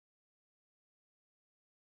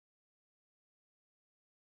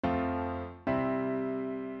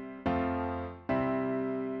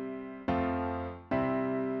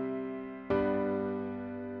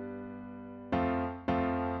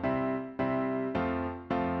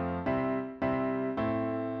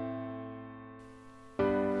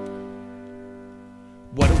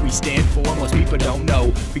we stand for, most people don't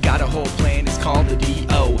know. We got a whole plan, it's called the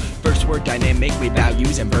DO. First word dynamic with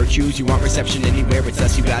values and virtues. You want reception anywhere, it's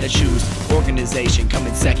us you gotta choose. Organization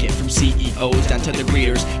coming second, from CEOs down to the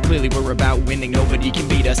greeters. Clearly we're about winning, nobody can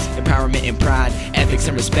beat us. Empowerment and pride, ethics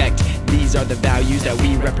and respect. These are the values that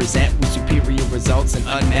we represent, with superior results and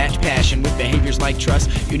unmatched passion. With behaviors like trust,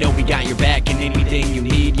 you know we got your back in anything you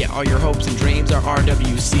need. Yeah, all your hopes and dreams, our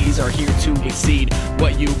RWCs are here to exceed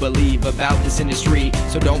what you believe about this industry.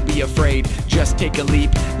 So don't be afraid, just take a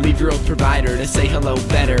leap. Leave your old provider to say hello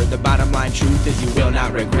better. The bottom line truth is you will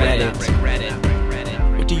not regret it.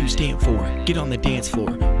 What do you stand for? Get on the dance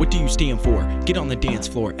floor. What do you stand for? Get on the dance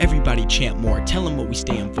floor. Everybody chant more. Tell them what we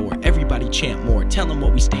stand for. Everybody chant more. Tell them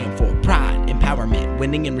what we stand for. Pride, empowerment,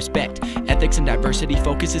 winning and respect. Ethics and diversity,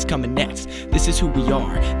 focus is coming next. This is who we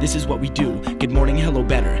are. This is what we do. Good morning, hello,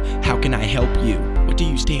 better. How can I help you? What do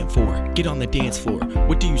you stand for? Get on the dance floor.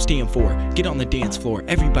 What do you stand for? Get on the dance floor.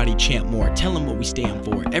 Everybody chant more. Tell them what we stand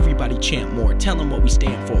for. Everybody chant more. Tell them what we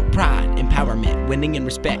stand for. Pride, empowerment, winning and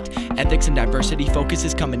respect. Ethics and diversity, focus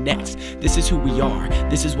is coming next. This is who we are.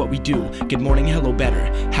 This is what we do. Good morning, hello, better.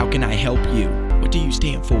 How can I help you? What do you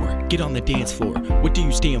stand for? Get on the dance floor. What do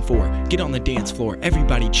you stand for? Get on the dance floor.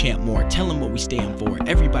 Everybody chant more. Tell them what we stand for.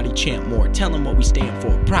 Everybody chant more. Tell them what we stand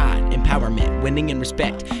for. Pride, empowerment, winning and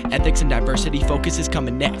respect. Ethics and diversity, focus is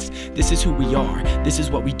coming next. This is who we are. This is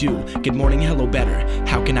what we do. Good morning, hello, better.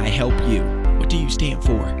 How can I help you? What do you stand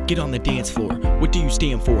for? Get on the dance floor. What do you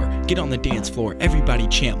stand for? Get on the dance floor. Everybody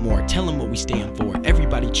chant more. Tell them what we stand for.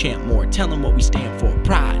 Everybody chant more. Tell them what we stand for.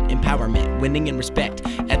 Pride, empowerment, winning and respect.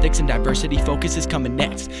 Ethics and diversity, focus is coming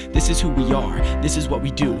next. This is who we are. This is what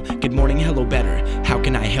we do. Good morning, hello, better. How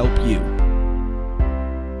can I help you?